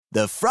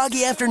The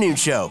Froggy Afternoon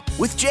Show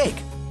with Jake.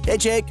 Hey,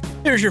 Jake.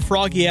 Here's your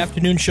Froggy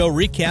Afternoon Show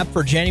recap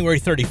for January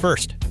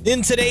 31st.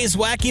 In today's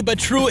Wacky But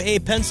True, a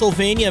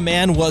Pennsylvania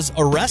man was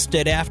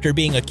arrested after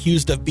being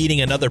accused of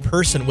beating another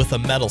person with a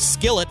metal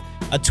skillet.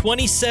 A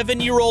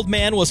 27-year-old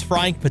man was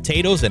frying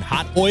potatoes in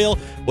hot oil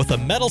with a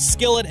metal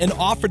skillet and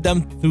offered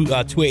them to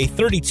a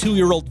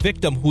 32-year-old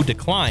victim who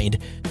declined.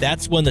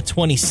 That's when the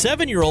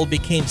 27-year-old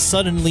became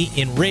suddenly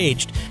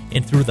enraged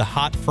and threw the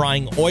hot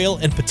frying oil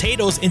and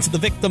potatoes into the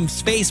victim's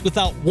face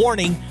without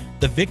warning.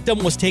 The victim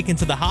was taken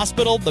to the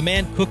hospital. The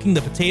man cooking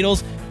the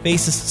potatoes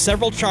faces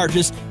several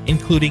charges,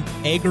 including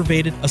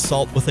aggravated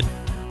assault with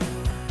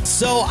a...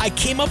 So I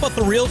came up with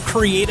a real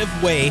creative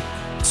way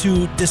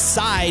to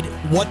decide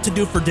what to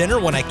do for dinner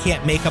when I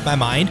can't make up my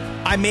mind.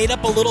 I made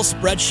up a little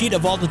spreadsheet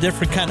of all the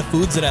different kind of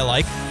foods that I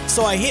like.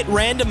 So I hit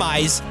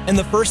randomize, and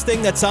the first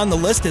thing that's on the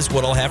list is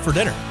what I'll have for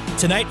dinner.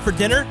 Tonight for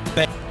dinner,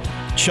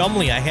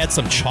 Chumley, I had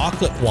some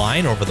chocolate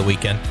wine over the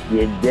weekend.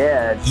 You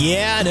did?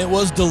 Yeah, and it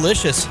was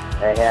delicious.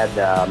 I had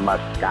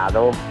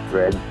Moscato,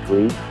 red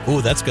sweet.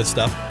 Ooh, that's good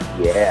stuff.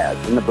 Yeah,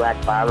 it's in the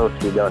black bottle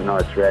so you don't know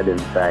it's red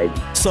inside.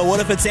 So what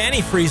if it's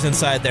antifreeze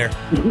inside there?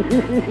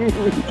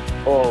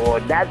 Oh,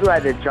 that's why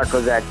the truck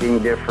was acting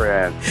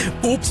different.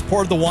 Oops,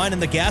 poured the wine in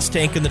the gas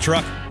tank in the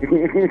truck.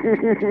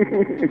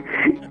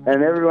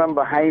 And everyone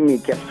behind me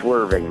kept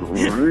swerving.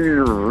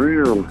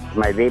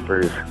 My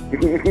vapors.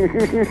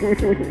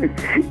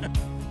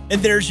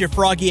 And there's your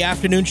Froggy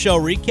Afternoon Show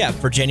recap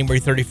for January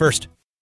 31st.